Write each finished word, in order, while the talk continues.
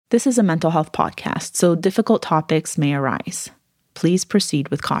This is a mental health podcast, so difficult topics may arise. Please proceed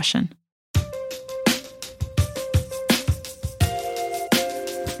with caution.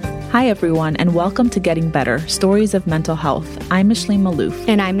 Hi, everyone, and welcome to Getting Better, Stories of Mental Health. I'm Micheline Malouf.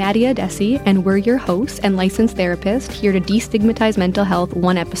 And I'm Nadia Desi, and we're your hosts and licensed therapists here to destigmatize mental health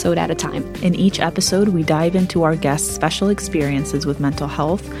one episode at a time. In each episode, we dive into our guests' special experiences with mental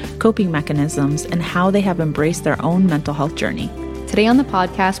health, coping mechanisms, and how they have embraced their own mental health journey. Today on the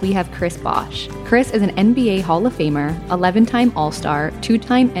podcast, we have Chris Bosh. Chris is an NBA Hall of Famer, 11-time All-Star,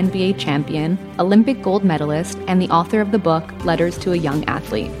 2-time NBA champion, Olympic gold medalist, and the author of the book, Letters to a Young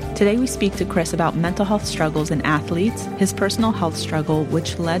Athlete. Today, we speak to Chris about mental health struggles in athletes, his personal health struggle,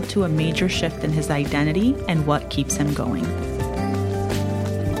 which led to a major shift in his identity, and what keeps him going.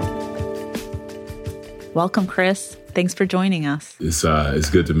 Welcome, Chris. Thanks for joining us. It's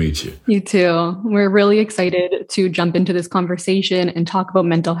good to meet you. You too. We're really excited to jump into this conversation and talk about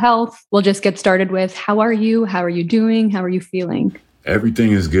mental health. We'll just get started with, how are you? How are you doing? How are you feeling?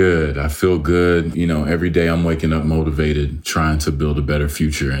 Everything is good. I feel good. You know, every day I'm waking up motivated, trying to build a better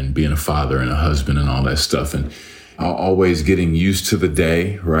future and being a father and a husband and all that stuff. And always getting used to the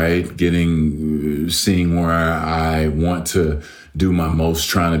day, right? Seeing where I want to do my most,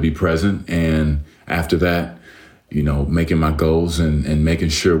 trying to be present. And after that, you know, making my goals and making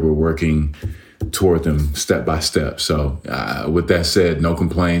sure we're working toward them step by step. So with that said, no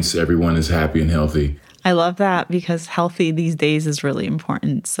complaints. Everyone is happy and healthy. I love that because healthy these days is really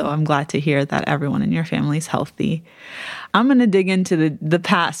important. So I'm glad to hear that everyone in your family is healthy. I'm going to dig into the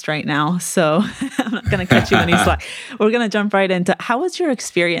past right now. So I'm not going to cut you any slack. We're going to jump right into, how was your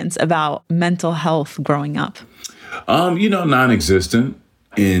experience about mental health growing up? Non-existent.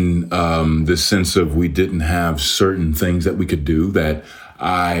 In the sense of we didn't have certain things that we could do that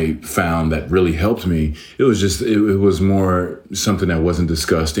I found that really helped me. It was more something that wasn't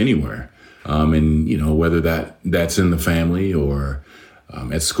discussed anywhere. And, you know, whether that's in the family or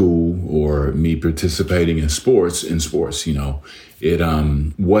at school or me participating in sports, you know, it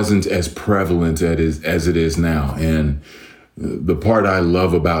wasn't as prevalent as it is now. And the part I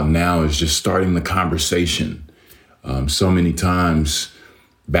love about now is just starting the conversation. So many times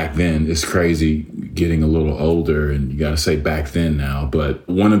back then, it's crazy getting a little older, and you got to say back then now. But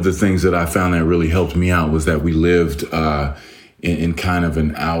one of the things that I found that really helped me out was that we lived in kind of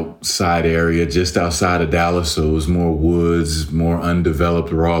an outside area, just outside of Dallas. So it was more woods, more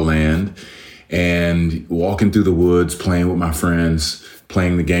undeveloped raw land. And walking through the woods, playing with my friends,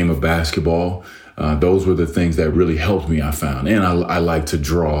 playing the game of basketball, those were the things that really helped me, I found. And I like to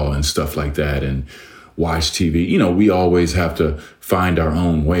draw and stuff like that and watch TV. You know, we always have to find our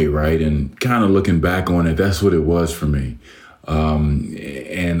own way, right? And kind of looking back on it, that's what it was for me.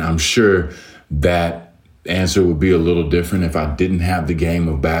 And I'm sure that answer would be a little different if I didn't have the game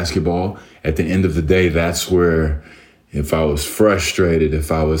of basketball. At the end of the day, that's where, if I was frustrated,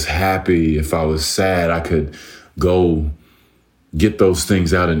 if I was happy, if I was sad, I could go get those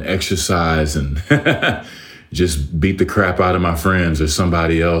things out and exercise and just beat the crap out of my friends or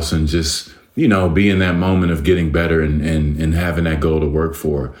somebody else and just, you know, be in that moment of getting better and having that goal to work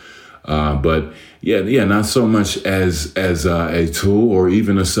for. But yeah, not so much as a tool or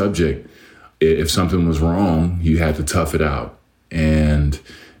even a subject. If something was wrong, you had to tough it out. And,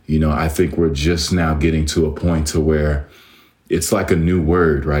 you know, I think we're just now getting to a point to where it's like a new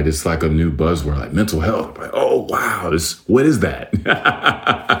word, right? It's like a new buzzword, like mental health. Like, oh, wow, what is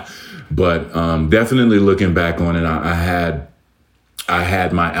that? But definitely looking back on it, I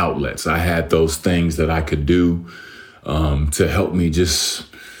had my outlets. I had those things that I could do to help me just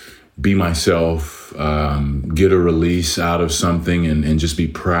be myself, get a release out of something and just be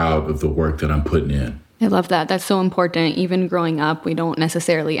proud of the work that I'm putting in. I love that. That's so important. Even growing up, we don't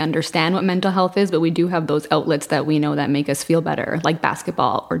necessarily understand what mental health is, but we do have those outlets that we know that make us feel better, like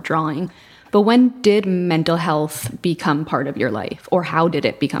basketball or drawing. But when did mental health become part of your life, or how did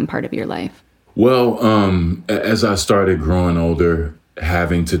it become part of your life? Well, as I started growing older,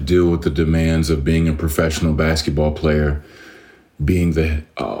 having to deal with the demands of being a professional basketball player, being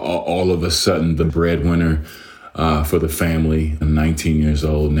all of a sudden the breadwinner for the family, I'm 19 years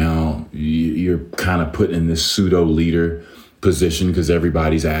old. Now you're kind of put in this pseudo leader position because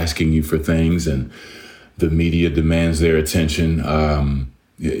everybody's asking you for things and the media demands their attention.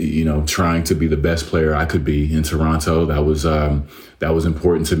 Trying to be the best player I could be in Toronto, that was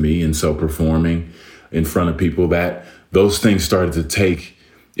important to me. And so performing in front of people, those things started to take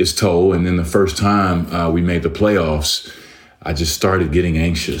its toll. And then the first time we made the playoffs, I just started getting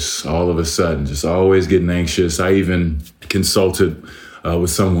anxious all of a sudden, just always getting anxious. I even consulted with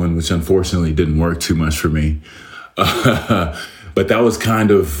someone, which unfortunately didn't work too much for me. But that was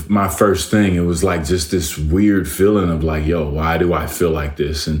kind of my first thing. It was like just this weird feeling of like, yo, why do I feel like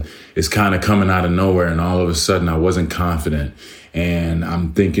this? And it's kind of coming out of nowhere. And all of a sudden I wasn't confident. And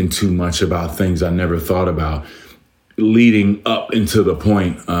I'm thinking too much about things I never thought about leading up into the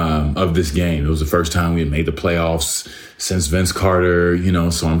point of this game. It was the first time we had made the playoffs since Vince Carter,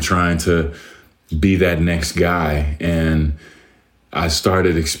 so I'm trying to be that next guy. And I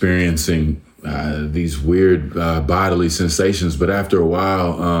started experiencing these weird bodily sensations. But after a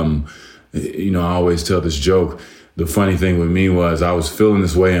while, I always tell this joke. The funny thing with me was I was feeling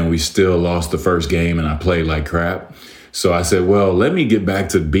this way and we still lost the first game and I played like crap. So I said, well, let me get back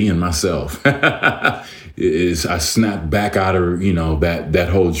to being myself. I snapped back out of, that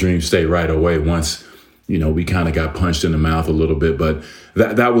whole dream state right away once, we kind of got punched in the mouth a little bit. But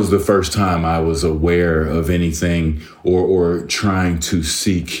that was the first time I was aware of anything or trying to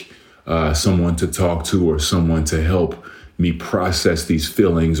seek someone to talk to or someone to help me process these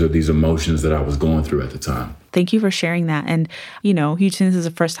feelings or these emotions that I was going through at the time. Thank you for sharing that. And, this is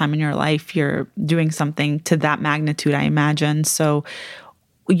the first time in your life you're doing something to that magnitude, I imagine. So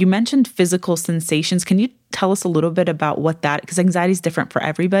you mentioned physical sensations. Can you tell us a little bit about what that, because anxiety is different for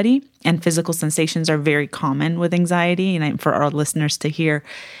everybody and physical sensations are very common with anxiety. And for our listeners to hear,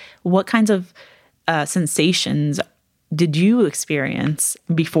 what kinds of sensations did you experience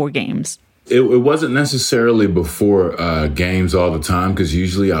before games? It wasn't necessarily before games all the time, because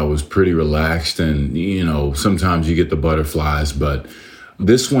usually I was pretty relaxed and, sometimes you get the butterflies. But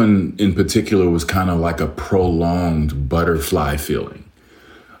this one in particular was kind of like a prolonged butterfly feeling.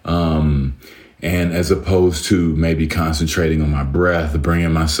 And as opposed to maybe concentrating on my breath,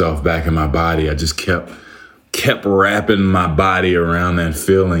 bringing myself back in my body, I just kept wrapping my body around that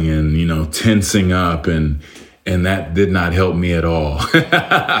feeling and, tensing up. And that did not help me at all.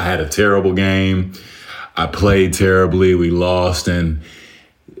 I had a terrible game. I played terribly. We lost. And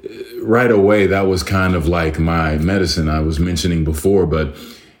right away, that was kind of like my medicine I was mentioning before. But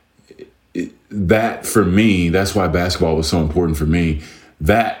that for me, that's why basketball was so important for me.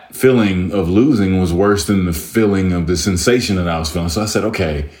 That feeling of losing was worse than the feeling of the sensation that I was feeling. So I said,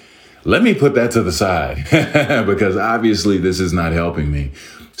 okay, let me put that to the side because obviously this is not helping me.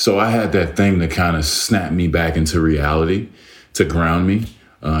 So I had that thing to kind of snap me back into reality, to ground me,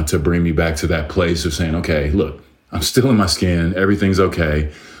 to bring me back to that place of saying, okay, look, I'm still in my skin. Everything's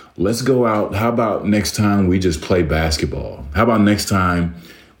okay. Let's go out. How about next time we just play basketball? How about next time,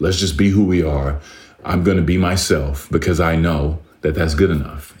 let's just be who we are. I'm going to be myself because I know that that's good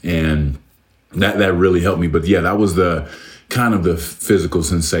enough. And that really helped me. But yeah, that was the kind of the physical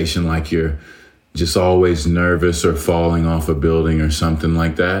sensation, like you're just always nervous or falling off a building or something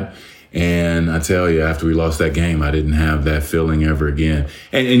like that. And I tell you, after we lost that game, I didn't have that feeling ever again.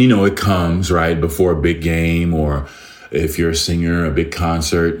 And it comes right before a big game, or if you're a singer, a big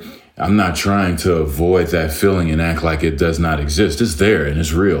concert. I'm not trying to avoid that feeling and act like it does not exist. It's there and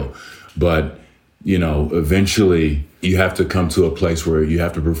it's real. But, eventually you have to come to a place where you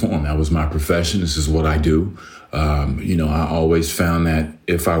have to perform. That was my profession. This is what I do. I always found that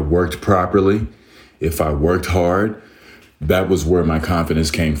if I worked properly, if I worked hard, that was where my confidence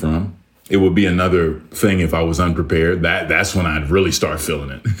came from. It would be another thing if I was unprepared. That's when I'd really start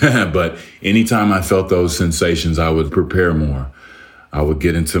feeling it. But anytime I felt those sensations, I would prepare more. I would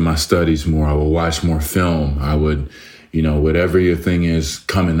get into my studies more. I would watch more film. I would, whatever your thing is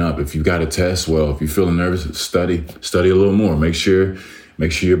coming up. If you've got a test, well, if you're feeling nervous, study a little more. Make sure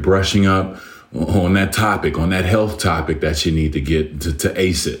you're brushing up on that topic, on that health topic that you need to get to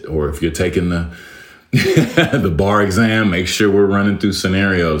ace it. Or if you're taking the bar exam, make sure we're running through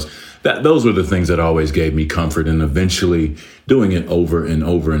scenarios. Those were the things that always gave me comfort. And eventually doing it over and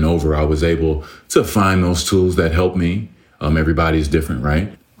over and over, I was able to find those tools that help me. Everybody's different,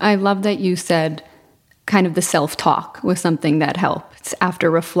 right? I love that you said kind of the self-talk was something that helped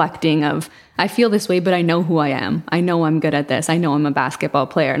after reflecting of, I feel this way, but I know who I am. I know I'm good at this. I know I'm a basketball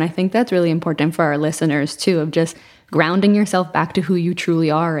player. And I think that's really important for our listeners too, of just grounding yourself back to who you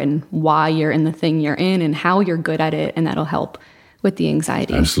truly are and why you're in the thing you're in and how you're good at it. And that'll help with the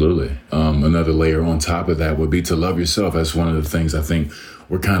anxiety. Absolutely. Another layer on top of that would be to love yourself. That's one of the things I think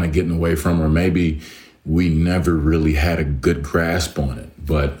we're kind of getting away from, or maybe we never really had a good grasp on it.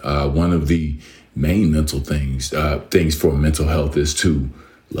 But one of the main mental things for mental health is to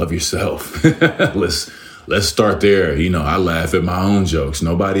love yourself. Let's start there. I laugh at my own jokes.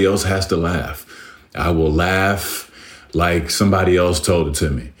 Nobody else has to laugh. I will laugh like somebody else told it to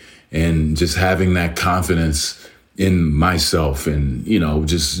me. And just having that confidence in myself and,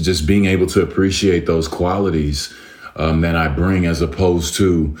 just being able to appreciate those qualities that I bring, as opposed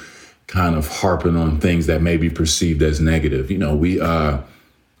to kind of harping on things that may be perceived as negative.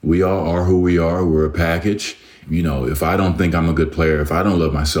 We all are who we are. We're a package. If I don't think I'm a good player, if I don't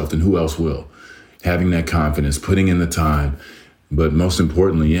love myself, then who else will? Having that confidence, putting in the time, but most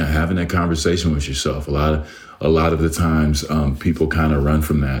importantly, having that conversation with yourself. A lot of the times, people kind of run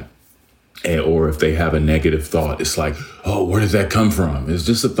from that. Or if they have a negative thought, it's like, oh, where does that come from? It's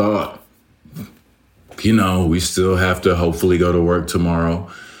just a thought. We still have to hopefully go to work tomorrow.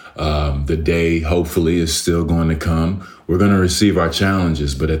 The day hopefully is still going to come. We're going to receive our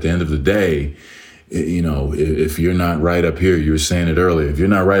challenges, but at the end of the day, if you're not right up here, you were saying it earlier, if you're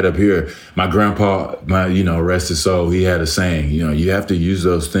not right up here, my grandpa, rest his soul, he had a saying, you have to use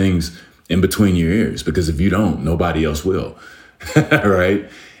those things in between your ears, because if you don't, nobody else will. Right?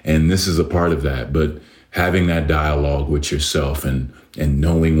 And this is a part of that. But having that dialogue with yourself and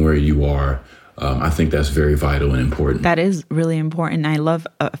knowing where you are, I think that's very vital and important. That is really important. I love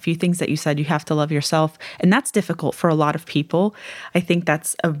a few things that you said. You have to love yourself. And that's difficult for a lot of people. I think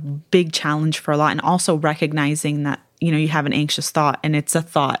that's a big challenge for a lot. And also recognizing that, you have an anxious thought and it's a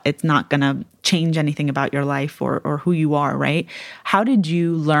thought. It's not going to change anything about your life or who you are, right? How did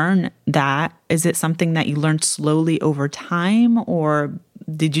you learn that? Is it something that you learned slowly over time, or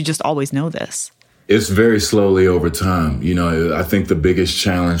did you just always know this? It's very slowly over time. I think the biggest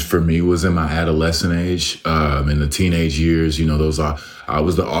challenge for me was in my adolescent age, in the teenage years. I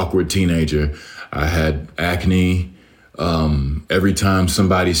was the awkward teenager. I had acne. Every time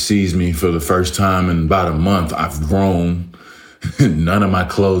somebody sees me for the first time in about a month, I've grown. None of my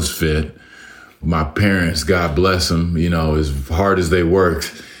clothes fit. My parents, God bless them, as hard as they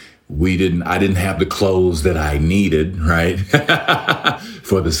worked, I didn't have the clothes that I needed, right?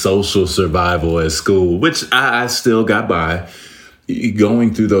 For the social survival at school, which I still got by.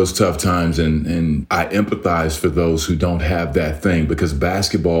 Going through those tough times, and I empathize for those who don't have that thing, because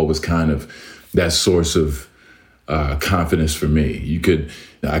basketball was kind of that source of confidence for me.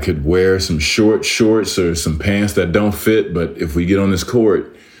 I could wear some short shorts or some pants that don't fit, but if we get on this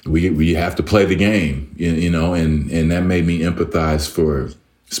court, we have to play the game, and that made me empathize for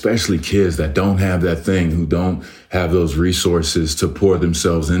especially kids that don't have that thing, who don't have those resources to pour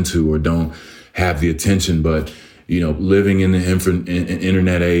themselves into, or don't have the attention. But, living in the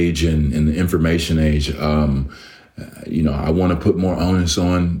internet age and the information age, I want to put more onus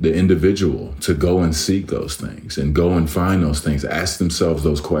on the individual to go and seek those things and go and find those things, ask themselves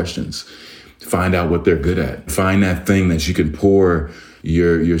those questions, find out what they're good at, find that thing that you can pour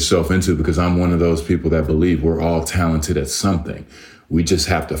yourself into, because I'm one of those people that believe we're all talented at something. We just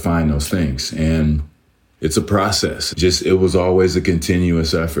have to find those things. And it's a process. It was always a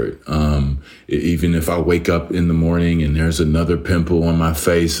continuous effort. Even if I wake up in the morning and there's another pimple on my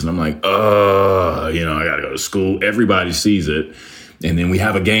face and I'm like, I gotta go to school. Everybody sees it. And then we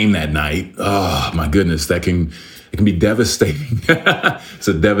have a game that night. Oh my goodness, it can be devastating. It's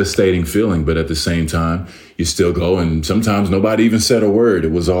a devastating feeling, but at the same time, you still go, and sometimes nobody even said a word.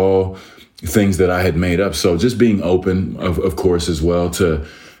 It was all things that I had made up. So just being open, of course, as well to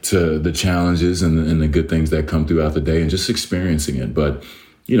the challenges and the good things that come throughout the day, and just experiencing it. But,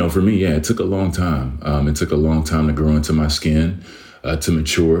 for me, it took a long time. It took a long time to grow into my skin, to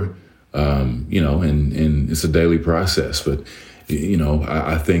mature, and it's a daily process. But,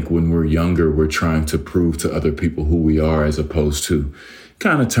 I think when we're younger, we're trying to prove to other people who we are, as opposed to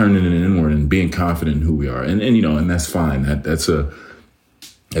kind of turning it inward and being confident in who we are. And that's fine.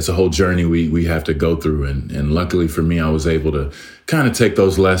 It's a whole journey we have to go through. And luckily for me, I was able to kind of take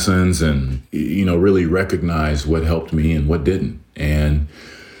those lessons and, really recognize what helped me and what didn't. And,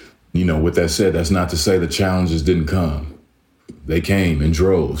 with that said, that's not to say the challenges didn't come. They came in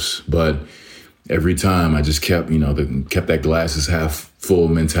droves. But every time I just kept that glass is half full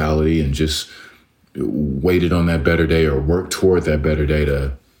mentality, and just waited on that better day, or worked toward that better day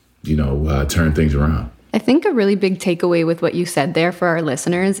to, turn things around. I think a really big takeaway with what you said there for our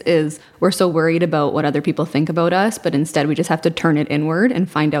listeners is we're so worried about what other people think about us, but instead we just have to turn it inward and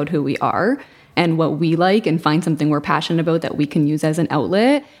find out who we are and what we like, and find something we're passionate about that we can use as an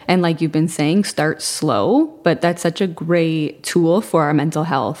outlet. And like you've been saying, start slow, but that's such a great tool for our mental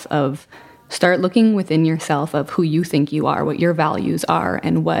health. Of start looking within yourself of who you think you are, what your values are,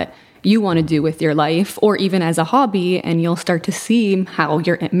 and what you want to do with your life, or even as a hobby, and you'll start to see how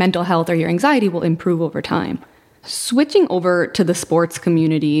your mental health or your anxiety will improve over time. Switching over to the sports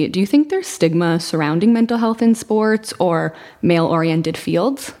community, do you think there's stigma surrounding mental health in sports or male-oriented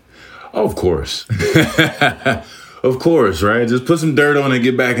fields? Oh, of course. Of course, right? Just put some dirt on it,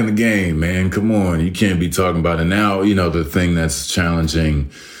 get back in the game, man. Come on. You can't be talking about it. Now, the thing that's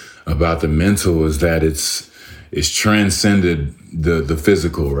challenging about the mental is that it's it's transcended the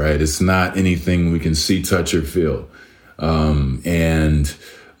physical, right? It's not anything we can see, touch, or feel. And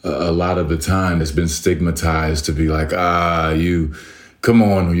a lot of the time it's been stigmatized to be like, you come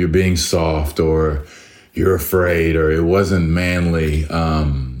on, or you're being soft, or you're afraid, or it wasn't manly,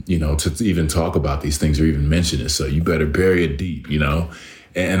 to even talk about these things or even mention it. So you better bury it deep,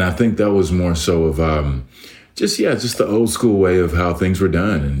 And I think that was more so of just the old school way of how things were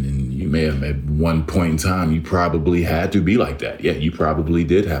done. And you may have at one point in time, you probably had to be like that. Yeah, you probably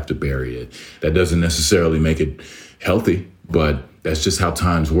did have to bury it. That doesn't necessarily make it healthy, but that's just how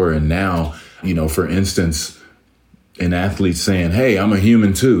times were. And now, for instance, an athlete saying, hey, I'm a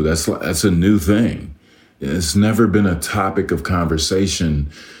human too. That's a new thing. It's never been a topic of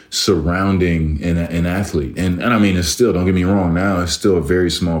conversation surrounding an athlete. And I mean, it's still, don't get me wrong, now it's still a very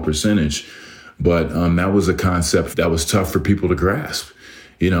small percentage. But that was a concept that was tough for people to grasp.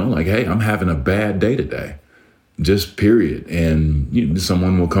 Like, hey, I'm having a bad day today, just period. And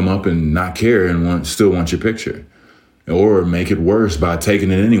someone will come up and not care and still want your picture, or make it worse by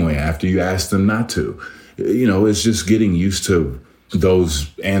taking it anyway after you ask them not to. It's just getting used to those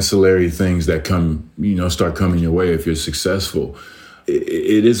ancillary things that start coming your way if you're successful.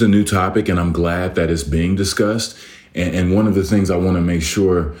 It is a new topic, and I'm glad that it's being discussed. And one of the things I want to make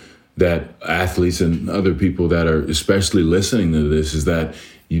sure that athletes and other people that are especially listening to this is that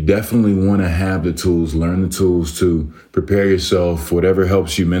you definitely want to have the tools, learn the tools to prepare yourself, whatever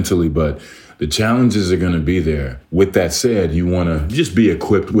helps you mentally. But the challenges are going to be there. With that said, you want to just be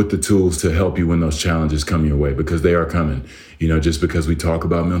equipped with the tools to help you when those challenges come your way, because they are coming. Just because we talk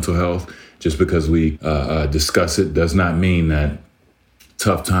about mental health, just because we discuss it, does not mean that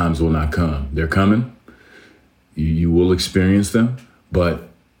tough times will not come. They're coming. You will experience them, but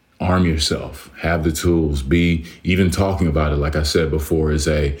arm yourself, have the tools. Even talking about it, like I said before, is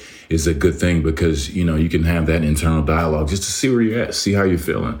a good thing, because you can have that internal dialogue just to see where you're at, see how you're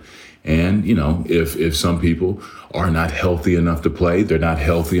feeling. And if some people are not healthy enough to play, they're not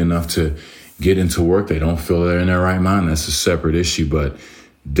healthy enough to get into work, they don't feel they're in their right mind, that's a separate issue. But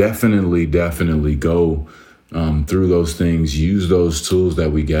definitely go through those things, use those tools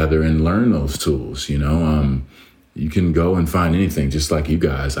that we gather, and learn those tools. You can go and find anything, just like you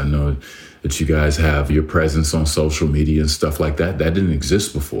guys. I know that you guys have your presence on social media and stuff like that. That didn't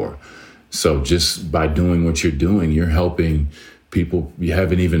exist before. So just by doing what you're doing, you're helping people you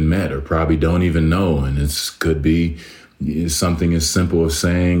haven't even met or probably don't even know. And it could be something as simple as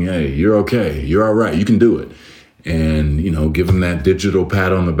saying, hey, you're okay, you're all right, you can do it. And, give them that digital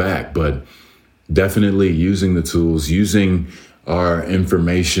pat on the back. But definitely using the tools, using our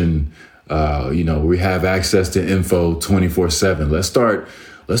information. We have access to info 24/7. Let's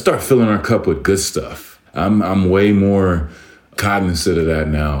start filling our cup with good stuff. I'm way more cognizant of that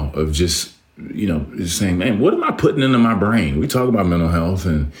now, of just saying, man, what am I putting into my brain? We talk about mental health,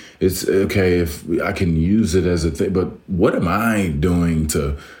 and it's okay if I can use it as a thing, but what am I doing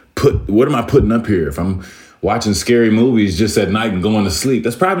what am I putting up here? If I'm watching scary movies just at night and going to sleep,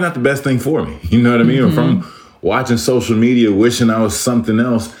 that's probably not the best thing for me. You know what I mean? Mm-hmm. Or if I'm watching social media wishing I was something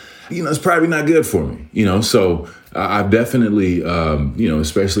else, it's probably not good for me, So I've definitely,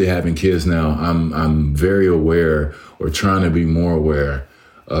 especially having kids now, I'm very aware, or trying to be more aware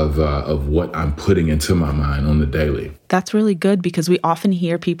of what I'm putting into my mind on the daily. That's really good, because we often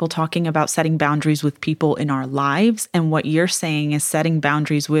hear people talking about setting boundaries with people in our lives. And what you're saying is setting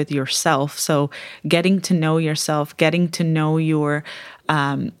boundaries with yourself. So getting to know yourself, getting to know your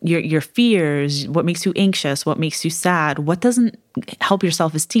fears, what makes you anxious, what makes you sad, what doesn't help your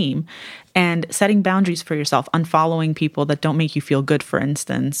self-esteem, and setting boundaries for yourself, unfollowing people that don't make you feel good, for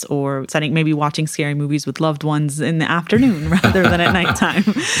instance, or maybe watching scary movies with loved ones in the afternoon rather than at nighttime.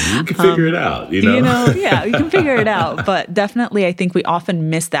 You can figure it out, Yeah, you can figure it out. But definitely, I think we often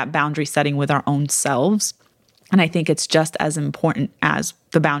miss that boundary setting with our own selves. And I think it's just as important as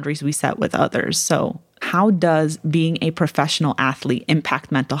the boundaries we set with others. So how does being a professional athlete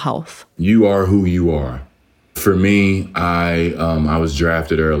impact mental health? You are who you are. For me, I was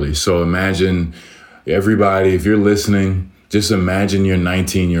drafted early. So imagine everybody, if you're listening, just imagine your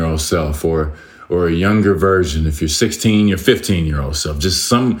 19-year-old self, or a younger version. If you're 16, your 15-year-old self, just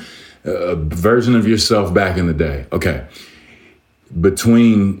some version of yourself back in the day. Okay.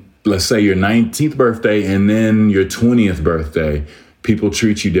 Between, let's say, your 19th birthday and then your 20th birthday, people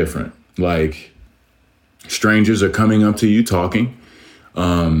treat you different. Like, strangers are coming up to you talking.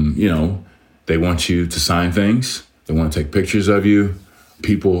 They want you to sign things. They want to take pictures of you.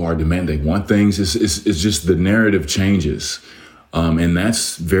 People are demanding, they want things. It's just the narrative changes. And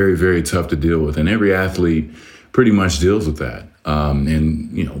that's very, very tough to deal with. And every athlete pretty much deals with that.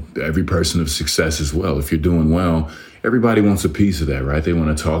 And, you know, every person of success as well. If you're doing well, everybody wants a piece of that, right? They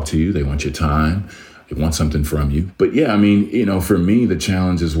want to talk to you. They want your time. They want something from you. But yeah, I mean, you know, for me, the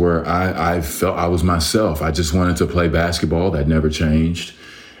challenge is where I felt I was myself. I just wanted to play basketball. That never changed.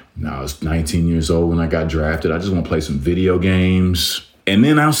 I was 19 years old when I got drafted. I just want to play some video games. And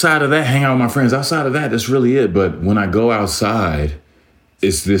then outside of that, hang out with my friends. Outside of that, that's really it. But when I go outside,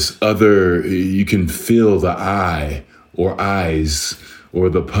 it's this other, you can feel the eye or eyes or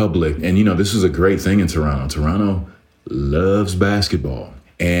the public. And, you know, this is a great thing in Toronto. Toronto loves basketball.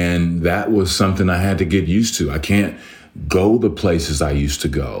 And that was something I had to get used to. I can't go the places I used to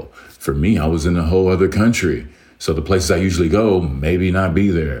go. For me, I was in a whole other country. So the places I usually go, maybe not be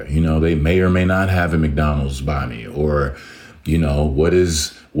there. You know, they may or may not have a McDonald's by me, or, you know, what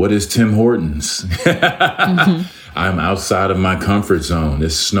is Tim Hortons? Mm-hmm. I'm outside of my comfort zone.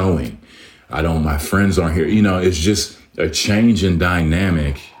 It's snowing. My friends aren't here. You know, it's just a change in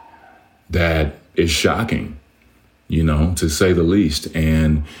dynamic that is shocking, you know, to say the least.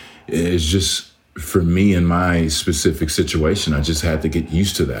 And it's just, for me in my specific situation, I just had to get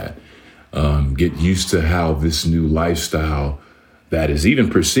used to that. Get used to how this new lifestyle that is even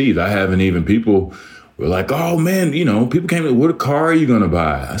perceived. People were like, oh man, you know, people came in, what car are you going to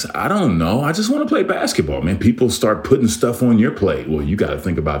buy? I said, I don't know. I just want to play basketball, man. People start putting stuff on your plate. Well, you got to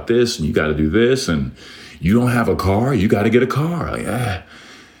think about this and you got to do this, and you don't have a car. You got to get a car. Like,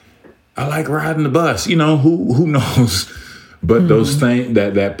 I like riding the bus, you know, who knows? But those things,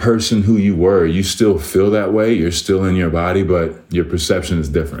 that person who you were, you still feel that way. You're still in your body, but your perception is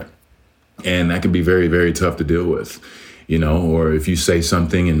different. And that can be very, very tough to deal with, you know, or if you say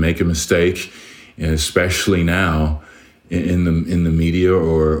something and make a mistake, and especially now in the media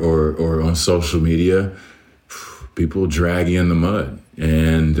or on social media, people drag you in the mud.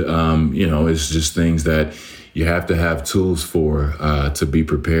 And, you know, it's just things that you have to have tools for to be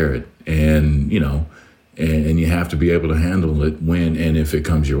prepared. And, you know, and you have to be able to handle it when and if it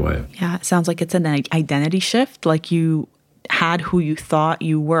comes your way. Yeah, it sounds like it's an identity shift. Like you had who you thought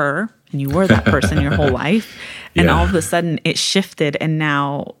you were, and you were that person your whole life. And all of a sudden it shifted, and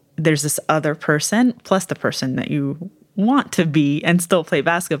now there's this other person plus the person that you want to be and still play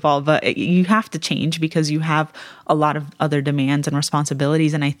basketball. But you have to change because you have a lot of other demands and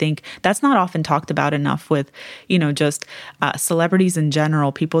responsibilities. And I think that's not often talked about enough with, you know, just celebrities in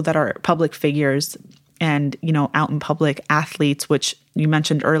general, people that are public figures and, you know, out in public, athletes, which you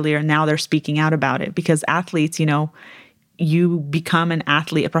mentioned earlier. Now they're speaking out about it because athletes, you know, you become an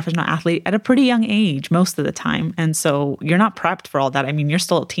athlete, a professional athlete at a pretty young age most of the time. And so you're not prepped for all that. I mean, you're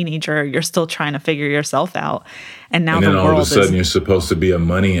still a teenager. You're still trying to figure yourself out. And now then all of a sudden you're supposed to be a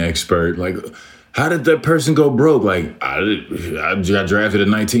money expert. Like, how did that person go broke? Like, I got drafted at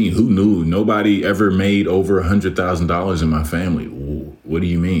 19. Who knew? Nobody ever made over $100,000 in my family. What do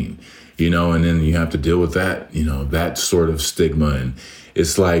you mean? You know, and then you have to deal with that, you know, that sort of stigma. And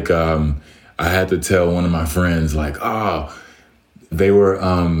it's like, I had to tell one of my friends, like, they were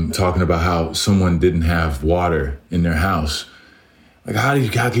talking about how someone didn't have water in their house. Like,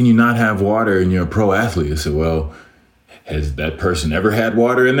 how can you not have water and you're a pro athlete? I said, well, has that person ever had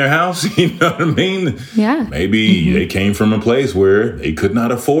water in their house? You know what I mean? Yeah. Maybe they came from a place where they could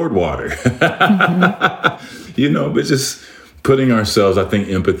not afford water. You know, but just putting ourselves, I think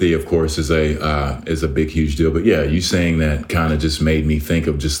empathy, of course, is a big, huge deal. But yeah, you saying that kind of just made me think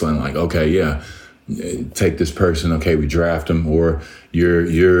of just like, okay, yeah, take this person. Okay, we draft them, or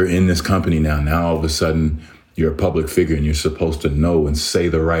you're in this company now. Now all of a sudden you're a public figure and you're supposed to know and say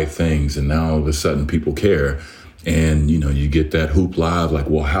the right things. And now all of a sudden people care. And, you know, you get that hoopla of like,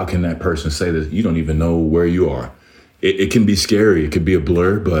 well, how can that person say this? You don't even know where you are. It can be scary. It could be a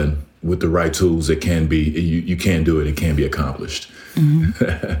blur, but with the right tools, it can be, you can do it. It can be accomplished.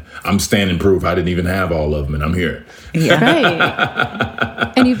 Mm-hmm. I'm standing proof. I didn't even have all of them, and I'm here. Yeah.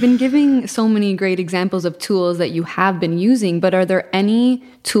 Right. And you've been giving so many great examples of tools that you have been using, but are there any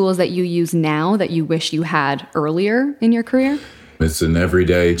tools that you use now that you wish you had earlier in your career? It's an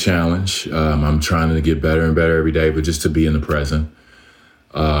everyday challenge. I'm trying to get better and better every day, but just to be in the present,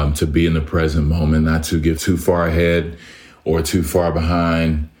 to be in the present moment, not to get too far ahead or too far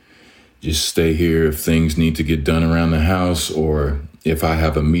behind. Just stay here if things need to get done around the house, or if I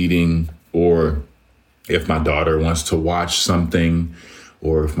have a meeting, or if my daughter wants to watch something,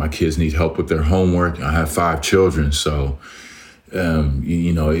 or if my kids need help with their homework. I have 5 children, so,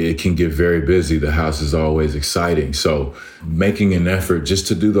 you know, it can get very busy. The house is always exciting. So making an effort just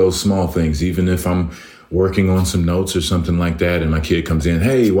to do those small things, even if I'm working on some notes or something like that, and my kid comes in,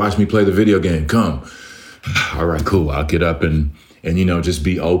 hey, watch me play the video game, come. All right, cool. I'll get up and you know, just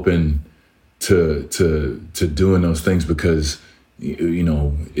be open to doing those things, because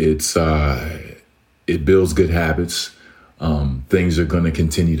it builds good habits. Things are going to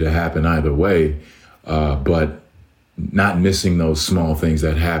continue to happen either way, but not missing those small things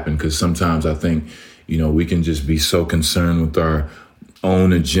that happen, because sometimes I think we can just be so concerned with our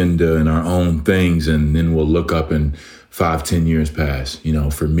own agenda and our own things, and then we'll look up and 5-10 years pass.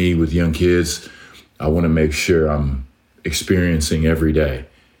 For me with young kids, I want to make sure I'm experiencing every day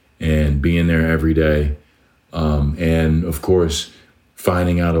and being there every day. And of course,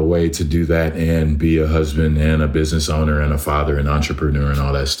 finding out a way to do that and be a husband and a business owner and a father and entrepreneur and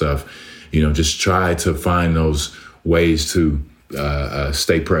all that stuff. Just try to find those ways to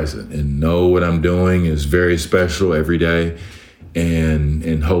stay present and know what I'm doing is very special every day,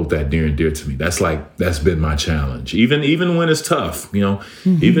 and hold that near and dear to me. That's been my challenge. Even when it's tough,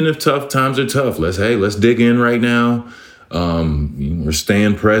 even if tough times are tough, let's dig in right now. We're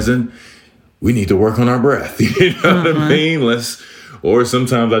staying present. We need to work on our breath. You know what I mean? Or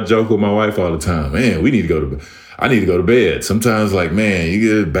sometimes I joke with my wife all the time, man, I need to go to bed. Sometimes man, you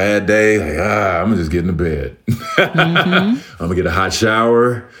get a bad day, I'm gonna just get into bed. I'm gonna get a hot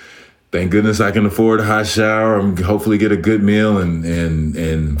shower. Thank goodness I can afford a hot shower. I'm hopefully get a good meal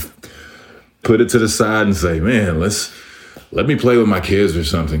and put it to the side and say, man, let me play with my kids or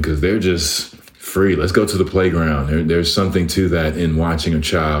something, because they're just free. Let's go to the playground. There's something to that in watching a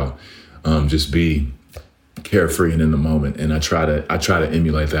child just be carefree and in the moment. And I try to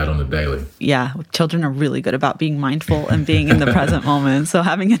emulate that on the daily. Yeah, children are really good about being mindful and being in the present moment. So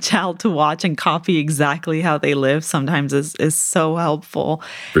having a child to watch and copy exactly how they live sometimes is so helpful.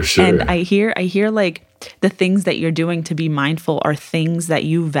 For sure. And I hear the things that you're doing to be mindful are things that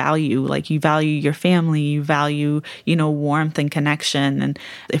you value. Like you value your family, you value, warmth and connection. And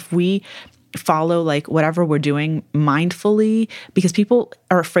if we follow whatever we're doing mindfully, because people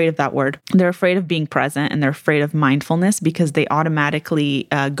are afraid of that word. They're afraid of being present, and they're afraid of mindfulness because they automatically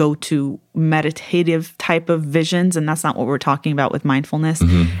go to meditative type of visions. And that's not what we're talking about with mindfulness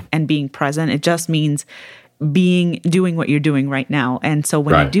and being present. It just means doing what you're doing right now. And so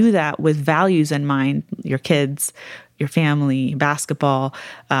when you do that with values in mind, your kids, your family, basketball,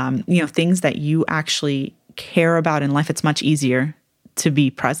 things that you actually care about in life, it's much easier to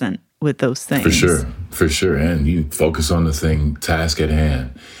be present with those things. For sure. And you focus on the task at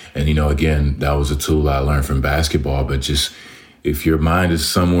hand. And, again, that was a tool I learned from basketball, but just if your mind is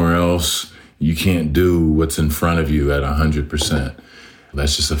somewhere else, you can't do what's in front of you at 100%.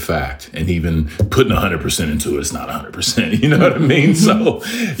 That's just a fact. And even putting 100% into it's not 100%. You know what I mean? So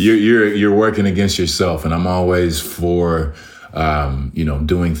you're working against yourself. And I'm always for,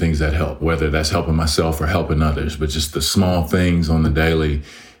 doing things that help, whether that's helping myself or helping others, but just the small things on the daily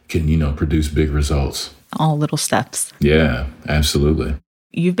can, produce big results. All little steps. Yeah, absolutely.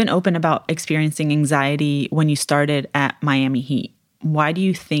 You've been open about experiencing anxiety when you started at Miami Heat. Why do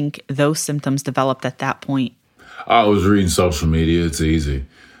you think those symptoms developed at that point? I was reading social media. It's easy,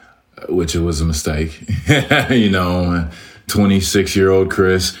 which it was a mistake. 26-year-old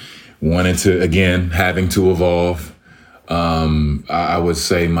Chris wanted to, again, having to evolve. I would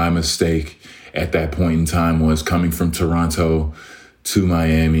say my mistake at that point in time was coming from Toronto to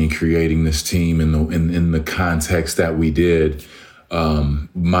Miami, creating this team in the context that we did.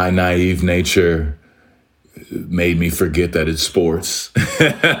 My naive nature made me forget that it's sports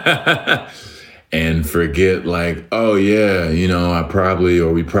and forget we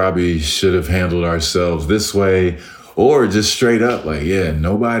probably should have handled ourselves this way, or just straight up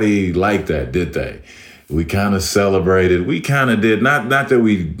nobody liked that, did they? We kind of celebrated. We kind of did. Not that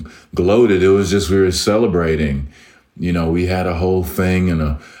we gloated. It was just we were celebrating. We had a whole thing,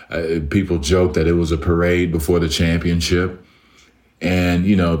 and people joked that it was a parade before the championship. And,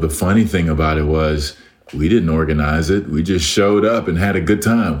 the funny thing about it was we didn't organize it. We just showed up and had a good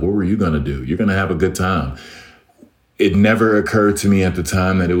time. What were you going to do? You're going to have a good time. It never occurred to me at the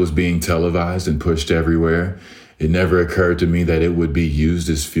time that it was being televised and pushed everywhere. It never occurred to me that it would be used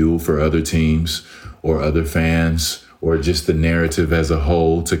as fuel for other teams or other fans, or just the narrative as a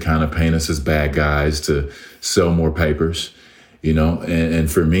whole to kind of paint us as bad guys to sell more papers,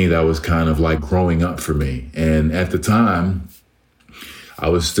 and for me, that was kind of like growing up for me. And at the time, I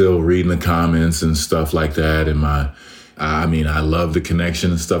was still reading the comments and stuff like that. And I love the connection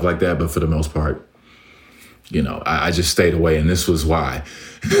and stuff like that. But for the most part, I just stayed away, and this was why.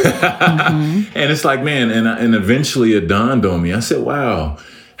 And it's man, and eventually it dawned on me. I said, wow,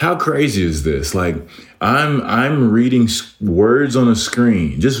 how crazy is this? I'm reading words on a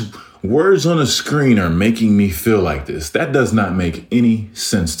screen. Just words on a screen are making me feel like this. That does not make any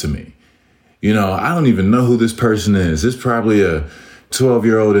sense to me. I don't even know who this person is. There's probably a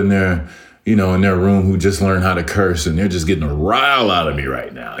 12-year-old in there in their room who just learned how to curse and they're just getting a rile out of me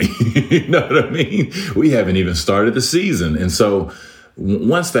right now. You know what I mean? We haven't even started the season. And so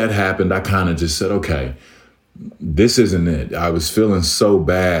once that happened, I kind of just said, okay, this isn't it. I was feeling so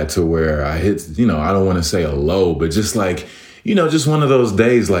bad to where I hit, I don't want to say a low, but just like, just one of those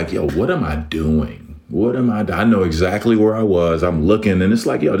days like, yo, what am I doing? I know exactly where I was. I'm looking and it's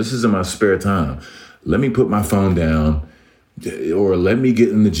like, yo, this is in my spare time. Let me put my phone down, or let me get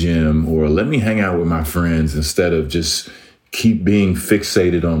in the gym, or let me hang out with my friends instead of just keep being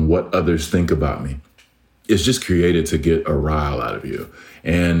fixated on what others think about me. It's just created to get a rile out of you.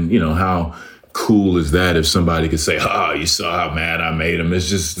 And how cool is that if somebody could say, oh, you saw how mad I made him? It's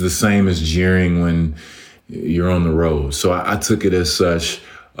just the same as jeering when you're on the road. So I took it as such.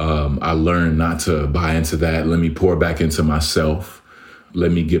 I learned not to buy into that. Let me pour back into myself.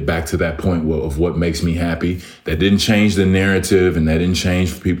 Let me get back to that point of what makes me happy. That didn't change the narrative, and that didn't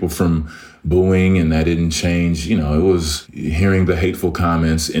change people from booing, and that didn't change, it was hearing the hateful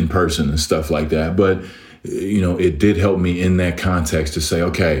comments in person and stuff like that. But, it did help me in that context to say,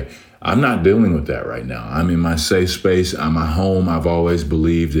 okay, I'm not dealing with that right now. I'm in my safe space. I'm my home. I've always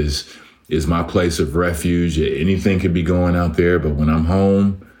believed is my place of refuge. Anything could be going out there, but when I'm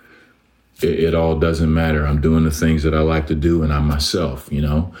home, it all doesn't matter. I'm doing the things that I like to do, and I'm myself,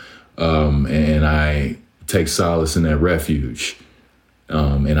 and I take solace in that refuge,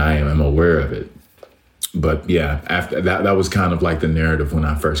 and I am aware of it. But yeah, after that was kind of like the narrative when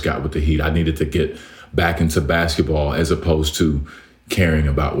I first got with the Heat. I needed to get back into basketball as opposed to caring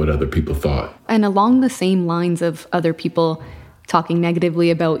about what other people thought. And along the same lines of other people talking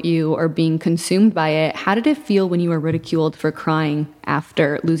negatively about you or being consumed by it, how did it feel when you were ridiculed for crying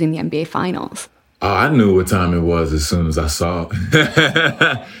after losing the NBA Finals? Oh, I knew what time it was as soon as I saw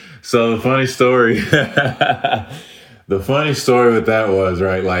it. So the funny story with that was,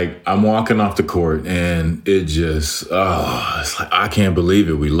 right, like I'm walking off the court and it just, it's like, I can't believe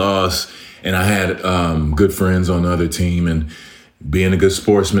it. We lost. And I had good friends on the other team, and being a good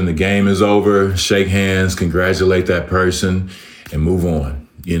sportsman, the game is over, shake hands, congratulate that person, and move on,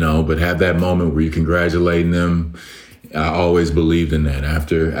 but have that moment where you're congratulating them. I always believed in that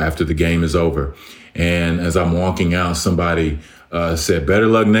after the game is over. And as I'm walking out, somebody said, better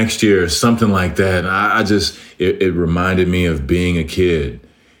luck next year, or something like that. And it reminded me of being a kid.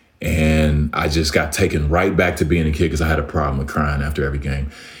 And I just got taken right back to being a kid because I had a problem with crying after every game.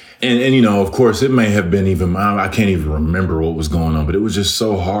 And of course, it may have been I can't even remember what was going on, but it was just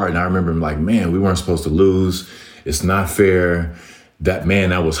so hard. And I remember like, man, we weren't supposed to lose. It's not fair. That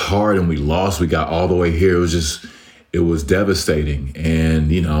was hard, and we lost. We got all the way here. It was devastating.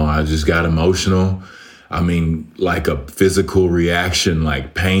 And, I just got emotional. I mean, like a physical reaction,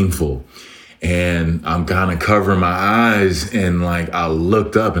 like painful. And I'm kind of covering my eyes, and like I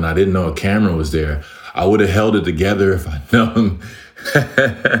looked up and I didn't know a camera was there. I would have held it together if I'd known.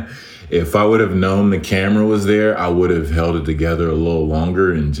 If I would have known the camera was there, I would have held it together a little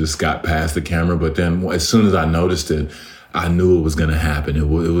longer and just got past the camera. But then as soon as I noticed it, I knew it was going to happen. It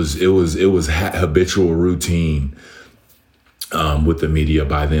was habitual routine with the media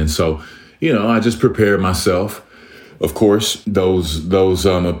by then. So, I just prepared myself. Of course, those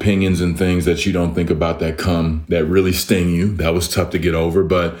opinions and things that you don't think about that really sting you, that was tough to get over.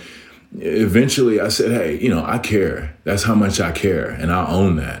 But eventually I said, hey, I care. That's how much I care. And I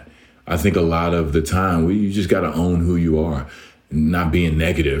own that. I think a lot of the time you just got to own who you are, not being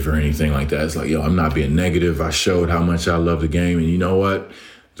negative or anything like that. It's like, I'm not being negative. I showed how much I love the game. And you know what?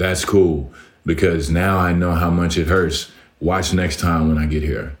 That's cool, because now I know how much it hurts. Watch next time when I get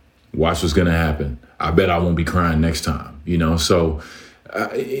here. Watch what's going to happen. I bet I won't be crying next time, So,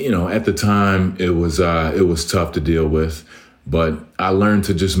 at the time it was tough to deal with. But I learned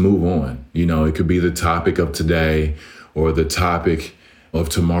to just move on. It could be the topic of today or the topic of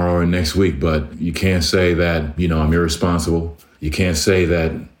tomorrow or next week. But you can't say that, I'm irresponsible. You can't say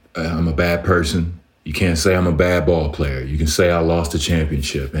that I'm a bad person. You can't say I'm a bad ball player. You can say I lost a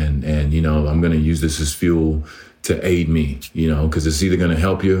championship. And I'm going to use this as fuel to aid me, because it's either going to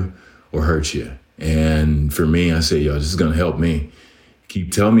help you or hurt you. And for me, I say, this is going to help me.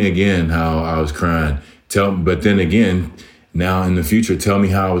 Tell me again how I was crying. But then again, now in the future, tell me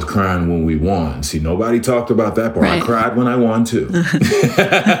how I was crying when we won. See, nobody talked about that part. Right. I cried when I won too.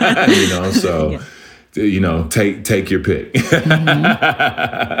 Take your pick.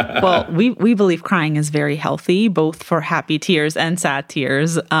 Mm-hmm. Well, we believe crying is very healthy, both for happy tears and sad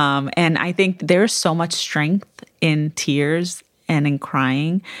tears. And I think there's so much strength in tears and in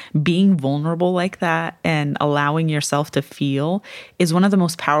crying. Being vulnerable like that and allowing yourself to feel is one of the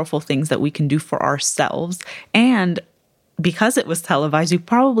most powerful things that we can do for ourselves. And because it was televised, you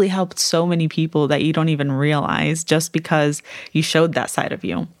probably helped so many people that you don't even realize just because you showed that side of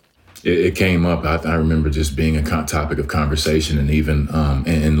you. It came up. I remember just being a topic of conversation, and even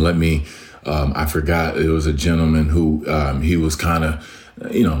I forgot, it was a gentleman who he was kind of,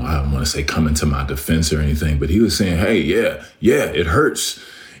 I don't want to say coming to my defense or anything, but he was saying, hey, yeah, it hurts.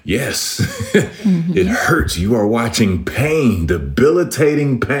 Yes, it hurts. You are watching pain,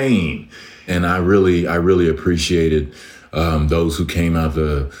 debilitating pain. And I really appreciated those who came out of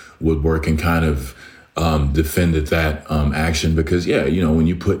the woodwork and kind of defended that action, because, when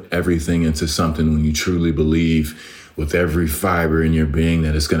you put everything into something, when you truly believe with every fiber in your being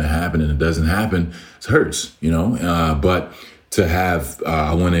that it's going to happen and it doesn't happen, it hurts, but to have,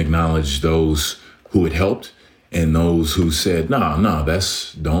 I want to acknowledge those who it helped and those who said, no,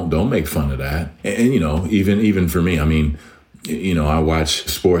 don't make fun of that. And even for me, I mean, I watch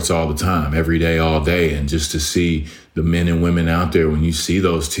sports all the time, every day, all day. And just to see the men and women out there, when you see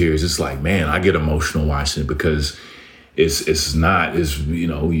those tears, it's like, man, I get emotional watching it, because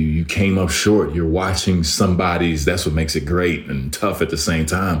you came up short. You're watching somebody's, that's what makes it great and tough at the same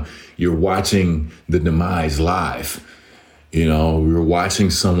time. You're watching the demise live. You're watching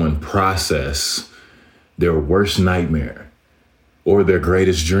someone process their worst nightmare or their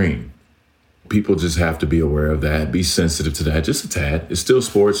greatest dream. People just have to be aware of that, be sensitive to that, just a tad. It's still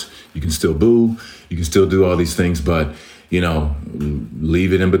sports. You can still boo. You can still do all these things, but,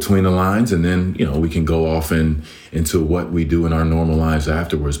 leave it in between the lines, and then, we can go off into what we do in our normal lives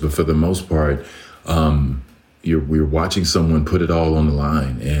afterwards. But for the most part, we're watching someone put it all on the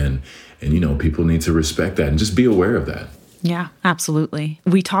line, and people need to respect that and just be aware of that. Yeah, absolutely.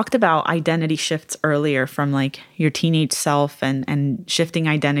 We talked about identity shifts earlier, from like your teenage self and shifting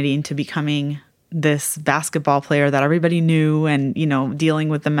identity into becoming this basketball player that everybody knew, and, dealing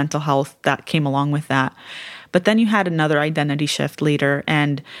with the mental health that came along with that. But then you had another identity shift later,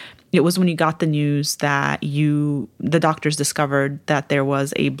 and it was when you got the news that the doctors discovered that there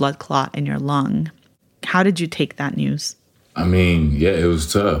was a blood clot in your lung. How did you take that news? I mean, yeah, it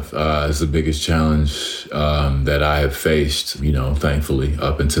was tough. It's the biggest challenge that I have faced, thankfully,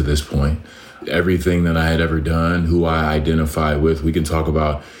 up until this point. Everything that I had ever done, who I identify with, we can talk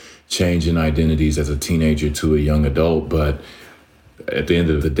about changing identities as a teenager to a young adult, but at the end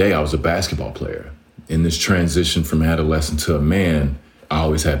of the day, I was a basketball player. In this transition from adolescent to a man, I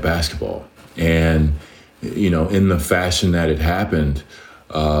always had basketball. And, in the fashion that it happened,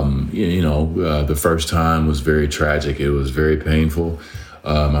 the first time was very tragic. It was very painful.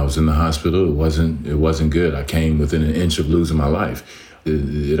 I was in the hospital. It wasn't good. I came within an inch of losing my life.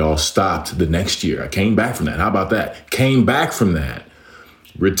 It all stopped the next year. I came back from that. How about that? Came back from that.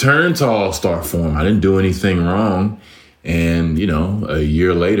 Returned to All-Star form. I didn't do anything wrong. And, a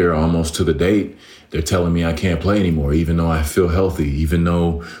year later, almost to the date, they're telling me I can't play anymore, even though I feel healthy, even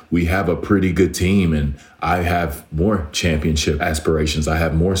though we have a pretty good team and I have more championship aspirations. I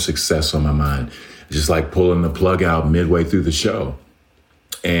have more success on my mind, just like pulling the plug out midway through the show.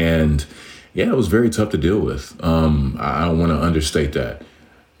 And yeah, it was very tough to deal with. I don't want to understate that.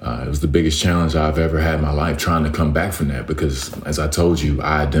 It was the biggest challenge I've ever had in my life, trying to come back from that, because as I told you,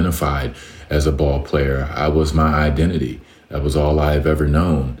 I identified as a ball player. I was my identity. That was all I've ever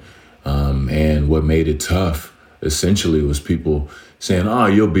known. And what made it tough, essentially, was people saying, oh,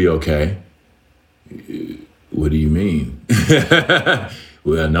 you'll be okay. What do you mean?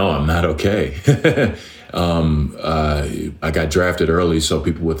 Well, no, I'm not okay. I got drafted early, so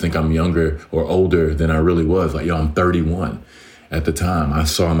people would think I'm younger or older than I really was. Like, I'm 31. At the time, I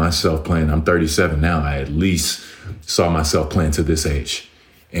saw myself playing. I'm 37 now. I at least saw myself playing to this age.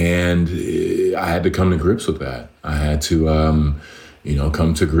 And I had to come to grips with that. I had to,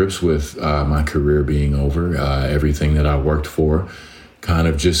 come to grips with my career being over, everything that I worked for, kind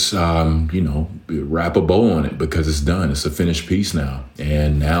of just, wrap a bow on it, because it's done. It's a finished piece now.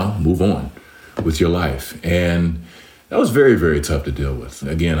 And now move on with your life. And that was very, very tough to deal with.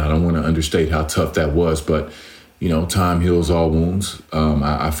 Again, I don't want to understate how tough that was, but time heals all wounds.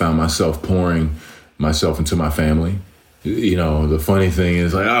 I found myself pouring myself into my family. The funny thing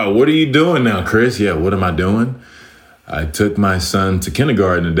is like, oh, what are you doing now, Chris? Yeah, what am I doing? I took my son to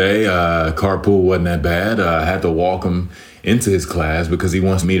kindergarten today. Carpool wasn't that bad. I had to walk him into his class because he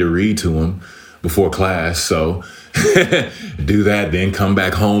wants me to read to him before class. So do that, then come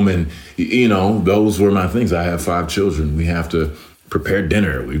back home. And, those were my things. I have 5 children. We have to prepare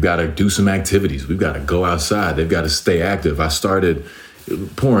dinner. We've got to do some activities. We've got to go outside. They've got to stay active. I started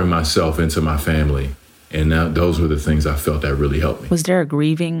pouring myself into my family. And now those were the things I felt that really helped me. Was there a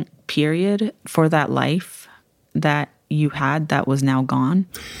grieving period for that life that you had that was now gone?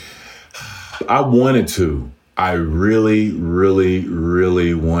 I wanted to. I really, really,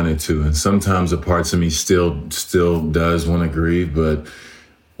 really wanted to. And sometimes the parts of me still does want to grieve, but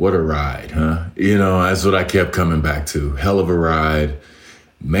what a ride, huh? That's what I kept coming back to. Hell of a ride.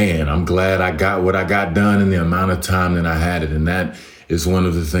 Man, I'm glad I got what I got done in the amount of time that I had it. And that is one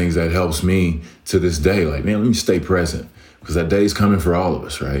of the things that helps me to this day. Like, man, let me stay present, because that day's coming for all of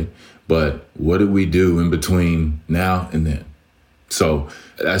us, right? But what do we do in between now and then? So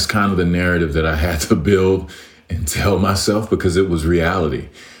that's kind of the narrative that I had to build and tell myself, because it was reality.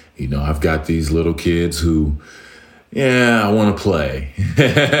 I've got these little kids who, I want to play.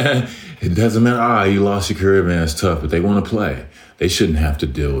 It doesn't matter. You lost your career, man, it's tough, but they want to play. They shouldn't have to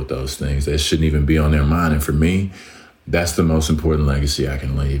deal with those things. That shouldn't even be on their mind. And for me, that's the most important legacy I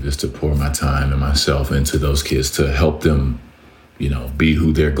can leave, is to pour my time and myself into those kids to help them, be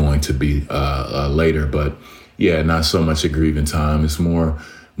who they're going to be later. But yeah, not so much a grieving time. It's more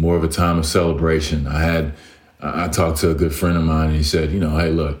of a time of celebration. I talked to a good friend of mine, and he said,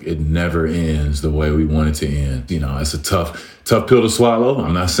 hey, look, it never ends the way we want it to end. It's a tough pill to swallow.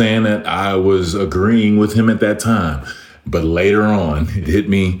 I'm not saying that I was agreeing with him at that time, but later on, it hit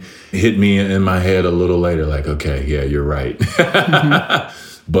me in my head a little later, like, okay, yeah, you're right.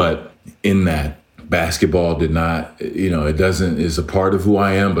 Mm-hmm. But in that, basketball did not, is a part of who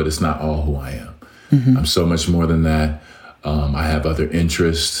I am, but it's not all who I am. Mm-hmm. I'm so much more than that. I have other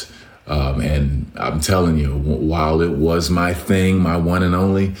interests. And I'm telling you, while it was my thing, my one and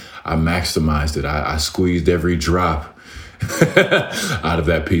only, I maximized it. I squeezed every drop out of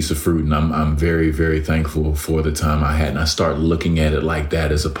that piece of fruit. And I'm very, very thankful for the time I had. And I start looking at it like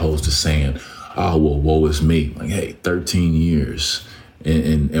that, as opposed to saying, oh, well, woe is me. Like, hey, 13 years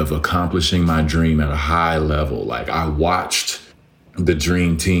of accomplishing my dream at a high level. Like, I watched the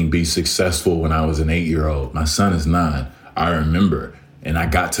dream team be successful when I was an 8-year-old. My son is 9. I remember. And I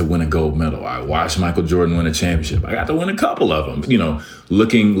got to win a gold medal. I watched Michael Jordan win a championship. I got to win a couple of them,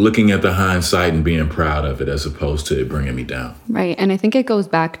 looking at the hindsight and being proud of it, as opposed to it bringing me down. Right. And I think it goes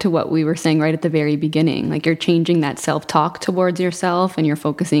back to what we were saying right at the very beginning. Like, you're changing that self-talk towards yourself, and you're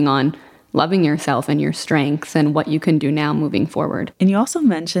focusing on loving yourself and your strengths and what you can do now moving forward. And you also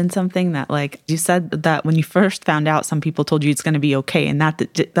mentioned something that, like, you said that when you first found out, some people told you it's going to be okay, and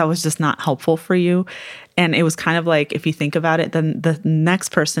that was just not helpful for you. And it was kind of like, if you think about it, then the next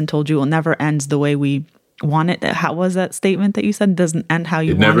person told you it never ends the way we want it. How was that statement that you said? It doesn't end how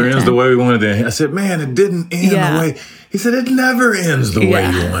you want it. It never ends the way we wanted it to end. I said, man, it didn't end the way. He said, it never ends the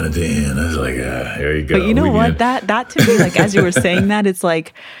way you want it to end. I was like, there you go. But you know what? That to me, like, as you were saying that, it's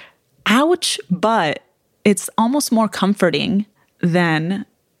like, ouch, but it's almost more comforting than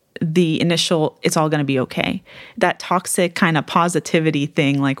the initial, it's all going to be okay. That toxic kind of positivity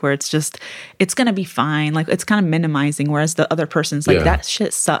thing, like, where it's just, it's going to be fine. Like, it's kind of minimizing, whereas the other person's like, that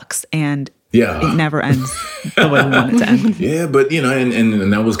shit sucks. And it never ends the way we want it to end. Yeah, but,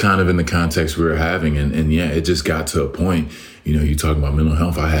 and that was kind of in the context we were having. And it just got to a point, you talk about mental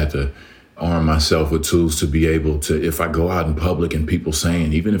health. I had to arm myself with tools to be able to, if I go out in public and people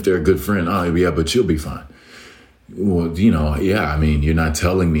saying, even if they're a good friend, oh, yeah, but you'll be fine. Well, you're not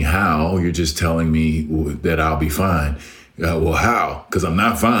telling me how, you're just telling me that I'll be fine. Well, how? Because I'm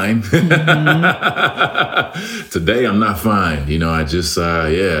not fine. Mm-hmm. Today, I'm not fine.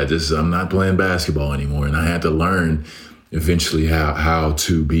 I'm not playing basketball anymore. And I had to learn eventually how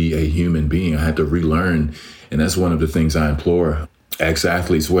to be a human being. I had to relearn. And that's one of the things I implore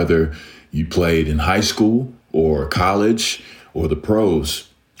ex-athletes, whether you played in high school or college or the pros.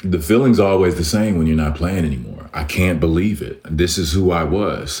 The feeling's always the same when you're not playing anymore. I can't believe it. This is who I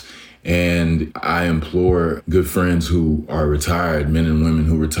was. And I implore good friends who are retired, men and women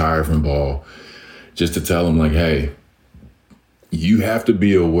who retire from ball, just to tell them, like, hey, you have to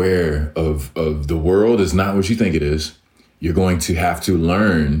be aware of the world is not what you think it is. You're going to have to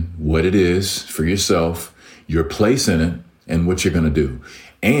learn what it is for yourself, your place in it, and what you're going to do.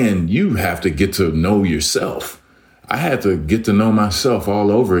 And you have to get to know yourself. I had to get to know myself all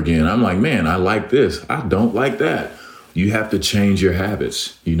over again. I'm like, man, I like this. I don't like that. You have to change your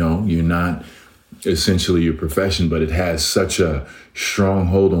habits. You're not essentially your profession, but it has such a strong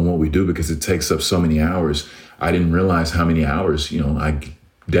hold on what we do because it takes up so many hours. I didn't realize how many hours, I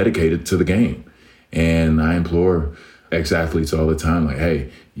dedicated to the game. And I implore ex-athletes all the time, like, hey,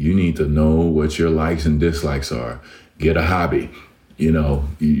 you need to know what your likes and dislikes are. Get a hobby.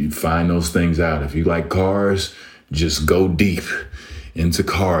 You find those things out. If you like cars, just go deep into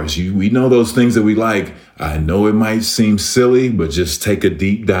cars. We know those things that we like. I know it might seem silly, but just take a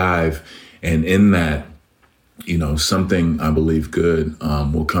deep dive. And in that, something I believe good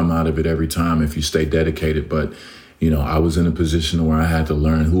will come out of it every time if you stay dedicated. But, I was in a position where I had to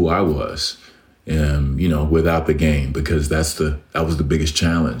learn who I was. without the game, because that was the biggest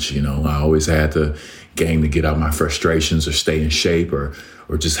challenge. I always had the game to get out my frustrations or stay in shape or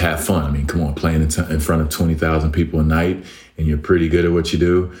just have fun. I mean, come on, playing in front of 20,000 people a night and you're pretty good at what you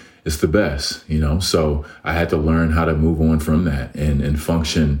do, it's the best, So I had to learn how to move on from that and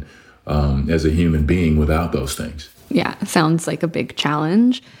function as a human being without those things. Yeah, sounds like a big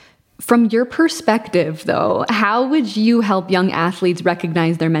challenge. From your perspective, though, how would you help young athletes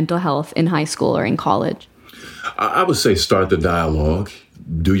recognize their mental health in high school or in college? I would say start the dialogue,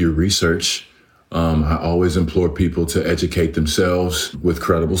 do your research. I always implore people to educate themselves with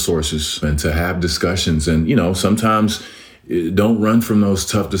credible sources and to have discussions. And, sometimes don't run from those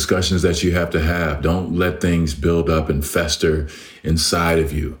tough discussions that you have to have. Don't let things build up and fester inside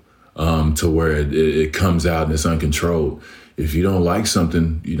of you to where it comes out and it's uncontrolled. If you don't like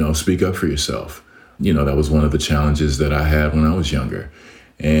something, speak up for yourself. That was one of the challenges that I had when I was younger.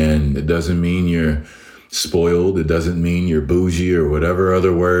 And it doesn't mean you're spoiled. It doesn't mean you're bougie or whatever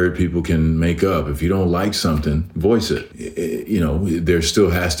other word people can make up. If you don't like something, voice it. There still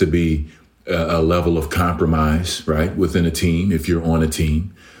has to be a level of compromise, right, within a team if you're on a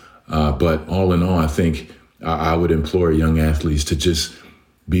team. But all in all, I think I would implore young athletes to just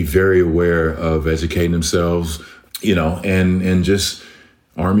be very aware of educating themselves, and just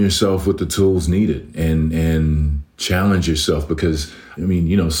arm yourself with the tools needed and challenge yourself, because,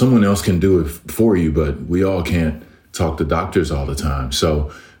 someone else can do it for you, but we all can't talk to doctors all the time.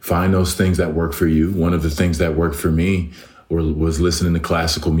 So find those things that work for you. One of the things that worked for me was listening to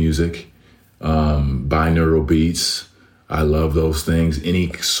classical music, binaural beats. I love those things.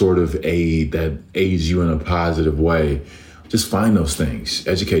 Any sort of aid that aids you in a positive way. Just find those things,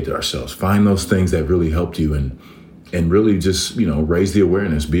 educate ourselves, find those things that really helped you and really just, raise the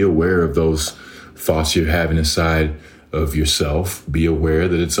awareness. Be aware of those thoughts you're having inside of yourself. Be aware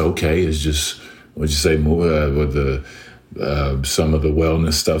that it's okay. It's just, what'd you say, with some of the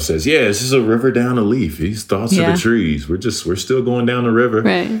wellness stuff says, this is a river down a leaf. These thoughts are the trees. We're still going down the river.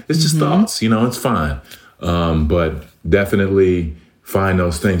 Right. It's just thoughts, it's fine. But definitely find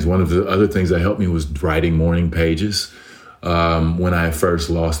those things. One of the other things that helped me was writing morning pages when I first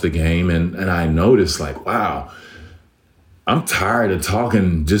lost the game. And I noticed, like, wow, I'm tired of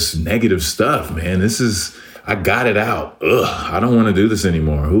talking just negative stuff, man. I got it out. I don't want to do this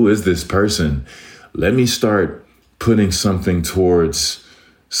anymore. Who is this person? Let me start putting something towards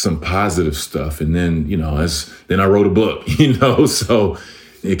some positive stuff. And then, then I wrote a book, so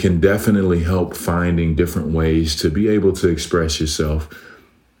it can definitely help finding different ways to be able to express yourself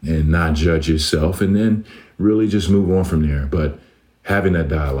and not judge yourself, and then really just move on from there. But having that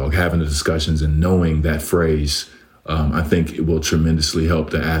dialogue, having the discussions, and knowing that phrase, I think it will tremendously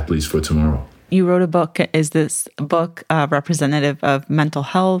help the athletes for tomorrow. You wrote a book. Is this book representative of mental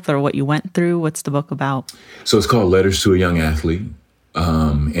health or what you went through? What's the book about? So it's called Letters to a Young Athlete.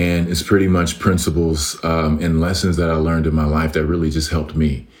 And it's pretty much principles and lessons that I learned in my life that really just helped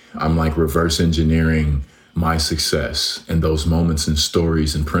me. I'm like reverse engineering my success and those moments and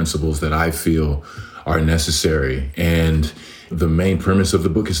stories and principles that I feel are necessary. And the main premise of the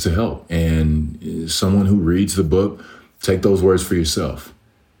book is to help. And someone who reads the book, take those words for yourself.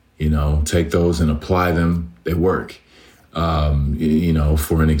 Take those and apply them. They work. For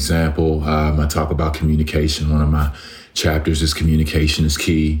an example, I talk about communication. One of my chapters is communication is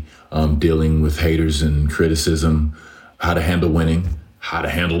key. Dealing with haters and criticism, how to handle winning, how to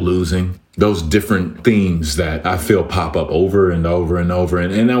handle losing. Those different themes that I feel pop up over and over and over.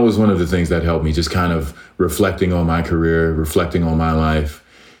 And that was one of the things that helped me, just kind of reflecting on my career, reflecting on my life,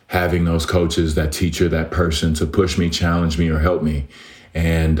 having those coaches, that teacher, that person to push me, challenge me, or help me.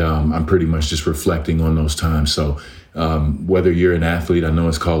 And I'm pretty much just reflecting on those times. So whether you're an athlete, I know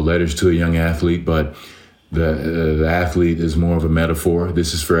it's called Letters to a Young Athlete, but the athlete is more of a metaphor.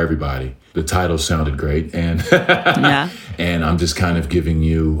 This is for everybody. The title sounded great. And and I'm just kind of giving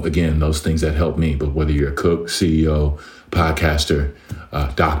you, again, those things that help me. But whether you're a cook, CEO, podcaster,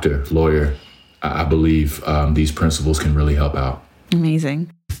 doctor, lawyer, I believe these principles can really help out.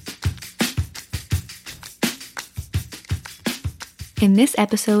 Amazing. In this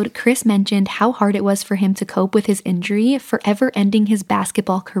episode, Chris mentioned how hard it was for him to cope with his injury, forever ending his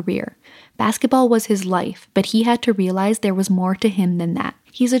basketball career. Basketball was his life, but he had to realize there was more to him than that.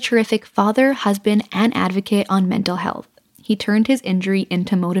 He's a terrific father, husband, and advocate on mental health. He turned his injury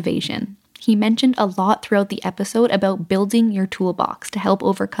into motivation. He mentioned a lot throughout the episode about building your toolbox to help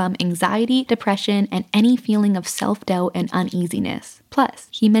overcome anxiety, depression, and any feeling of self-doubt and uneasiness. Plus,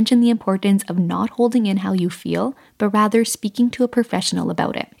 he mentioned the importance of not holding in how you feel, but rather speaking to a professional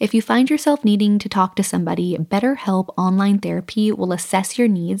about it. If you find yourself needing to talk to somebody, BetterHelp Online Therapy will assess your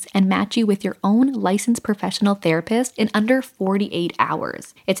needs and match you with your own licensed professional therapist in under 48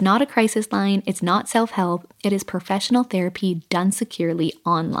 hours. It's not a crisis line, it's not self-help, it is professional therapy done securely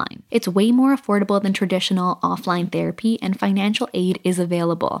online. It's way more affordable than traditional offline therapy, and financial aid is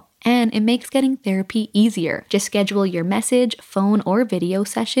available. And it makes getting therapy easier. Just schedule your message, phone, or video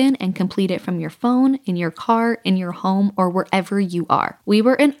session and complete it from your phone, in your car, in your home, or wherever you are. We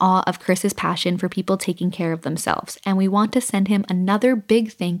were in awe of Chris's passion for people taking care of themselves, and we want to send him another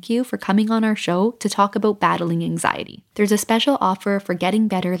big thank you for coming on our show to talk about battling anxiety. There's a special offer for Getting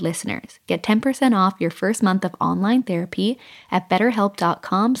Better listeners. Get 10% off your first month of online therapy at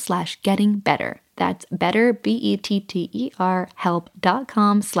betterhelp.com/gettingbetter. That's better, BETTER,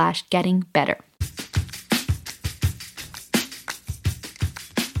 help.com/gettingbetter.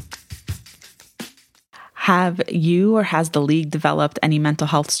 Have you or has the league developed any mental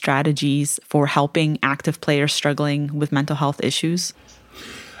health strategies for helping active players struggling with mental health issues?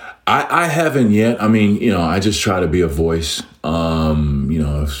 I haven't yet. I mean, I just try to be a voice.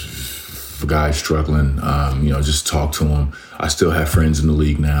 If a guy's struggling, just talk to him. I still have friends in the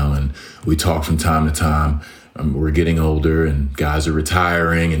league now, and we talk from time to time. We're getting older, and guys are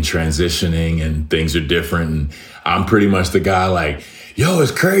retiring and transitioning, and things are different. And I'm pretty much the guy like, yo,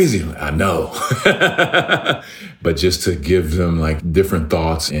 it's crazy. I know. But just to give them like different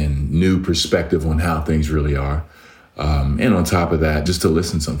thoughts and new perspective on how things really are. And on top of that, just to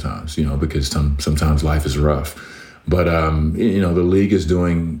listen sometimes, because sometimes life is rough. But, the league is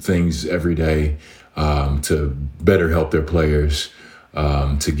doing things every day to better help their players,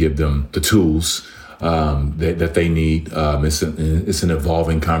 to give them the tools that they need. It's an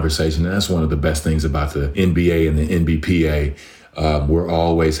evolving conversation. And that's one of the best things about the NBA and the NBPA. We're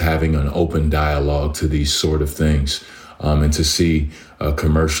always having an open dialogue to these sort of things. And to see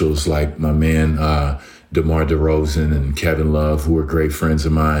commercials like my man, DeMar DeRozan and Kevin Love, who are great friends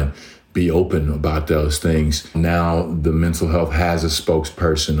of mine, be open about those things. Now the mental health has a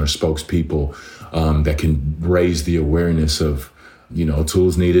spokesperson or spokespeople that can raise the awareness of,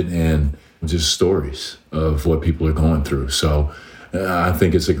 tools needed and just stories of what people are going through. So I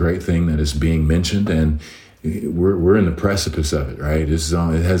think it's a great thing that it's being mentioned, and we're in the precipice of it, right? It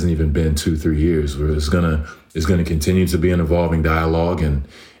hasn't even been 2-3 years. Where it's gonna continue to be an evolving dialogue, and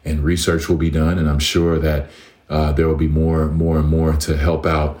research will be done, and I'm sure that there will be more and more to help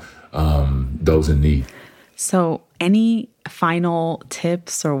out those in need. So any final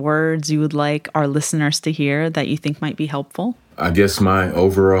tips or words you would like our listeners to hear that you think might be helpful? I guess my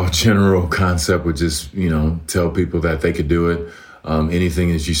overall general concept would just, tell people that they could do it.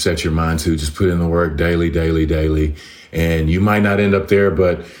 Anything that you set your mind to, just put in the work daily. And you might not end up there,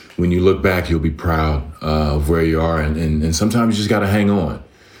 but when you look back, you'll be proud of where you are. And sometimes you just got to hang on.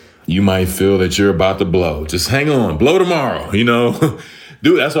 You might feel that you're about to blow. Just hang on, blow tomorrow,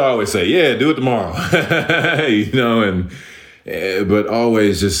 Do it. That's what I always say. Yeah, do it tomorrow. But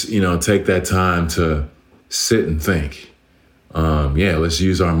always just, take that time to sit and think. Let's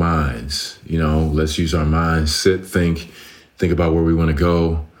use our minds. Let's use our minds. Sit, think about where we want to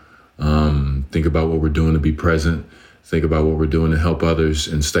go. Think about what we're doing to be present. Think about what we're doing to help others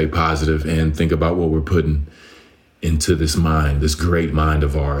and stay positive. And think about what we're putting into this mind, this great mind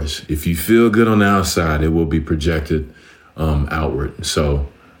of ours. If you feel good on the outside, it will be projected outward. So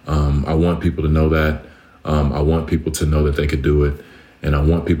I want people to know that. I want people to know that they could do it. And I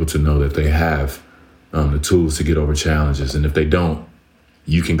want people to know that they have the tools to get over challenges. And if they don't,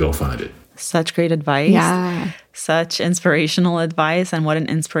 you can go find it. Such great advice. Yeah. Such inspirational advice, and what an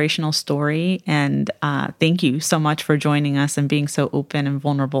inspirational story. And thank you so much for joining us and being so open and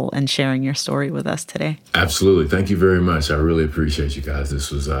vulnerable and sharing your story with us today. Absolutely. Thank you very much. I really appreciate you guys.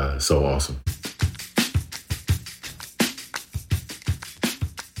 This was so awesome.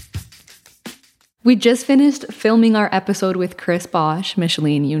 We just finished filming our episode with Chris Bosh.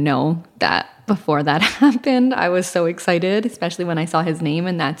 Micheline, you know that before that happened, I was so excited, especially when I saw his name,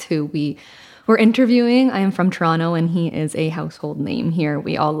 and that's who we were interviewing. I am from Toronto, and he is a household name here.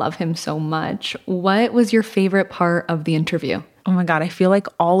 We all love him so much. What was your favorite part of the interview? Oh my God, I feel like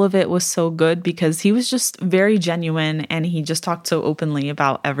all of it was so good because he was just very genuine and he just talked so openly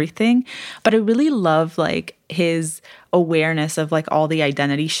about everything. But I really love his awareness of all the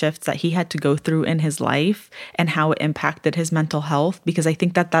identity shifts that he had to go through in his life and how it impacted his mental health, because I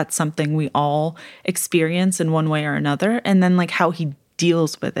think that that's something we all experience in one way or another. And then how he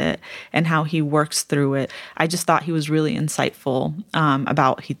deals with it and how he works through it. I just thought he was really insightful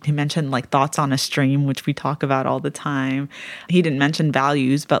about, he mentioned like thoughts on a stream, which we talk about all the time. He didn't mention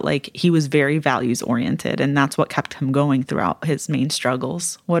values, but like he was very values oriented, and that's what kept him going throughout his main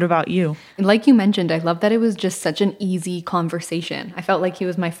struggles. What about you? Like you mentioned, I love that it was just such an easy conversation. I felt like he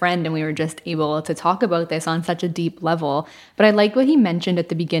was my friend and we were just able to talk about this on such a deep level. But I like what he mentioned at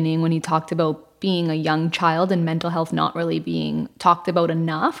the beginning when he talked about being a young child and mental health not really being talked about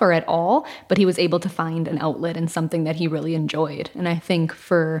enough or at all, but he was able to find an outlet and something that he really enjoyed. And I think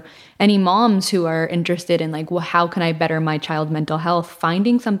for any moms who are interested in like, well, how can I better my child's mental health,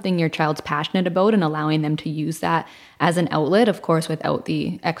 finding something your child's passionate about and allowing them to use that as an outlet, of course, without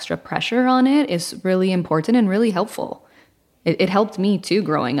the extra pressure on it, is really important and really helpful. It helped me too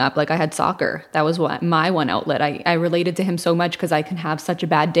growing up. Like I had soccer. That was my one outlet. I related to him so much because I can have such a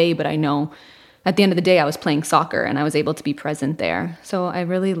bad day, but I know at the end of the day, I was playing soccer and I was able to be present there. So I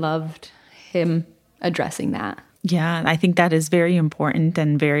really loved him addressing that. Yeah, I think that is very important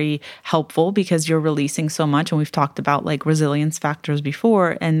and very helpful because you're releasing so much. And we've talked about like resilience factors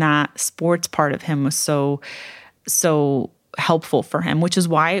before, and that sports part of him was so helpful for him, which is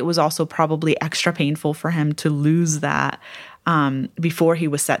why it was also probably extra painful for him to lose that before he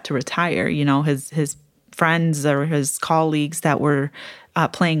was set to retire. You know, his friends or his colleagues that were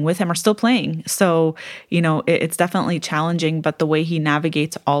playing with him are still playing. So, you know, it's definitely challenging, but the way he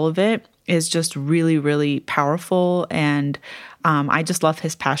navigates all of it is just really, really powerful. And I just love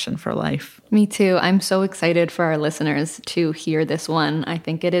his passion for life. Me too. I'm so excited for our listeners to hear this one. I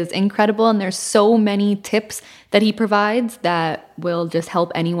think it is incredible. And there's so many tips that he provides that will just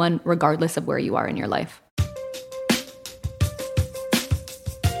help anyone regardless of where you are in your life.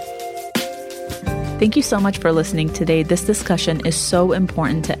 Thank you so much for listening today. This discussion is so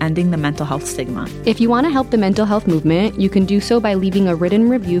important to ending the mental health stigma. If you want to help the mental health movement, you can do so by leaving a written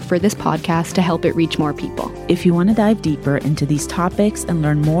review for this podcast to help it reach more people. If you want to dive deeper into these topics and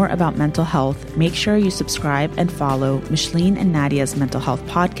learn more about mental health, make sure you subscribe and follow Micheline and Nadia's mental health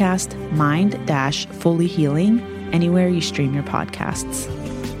podcast, Mind-Fully Healing, anywhere you stream your podcasts.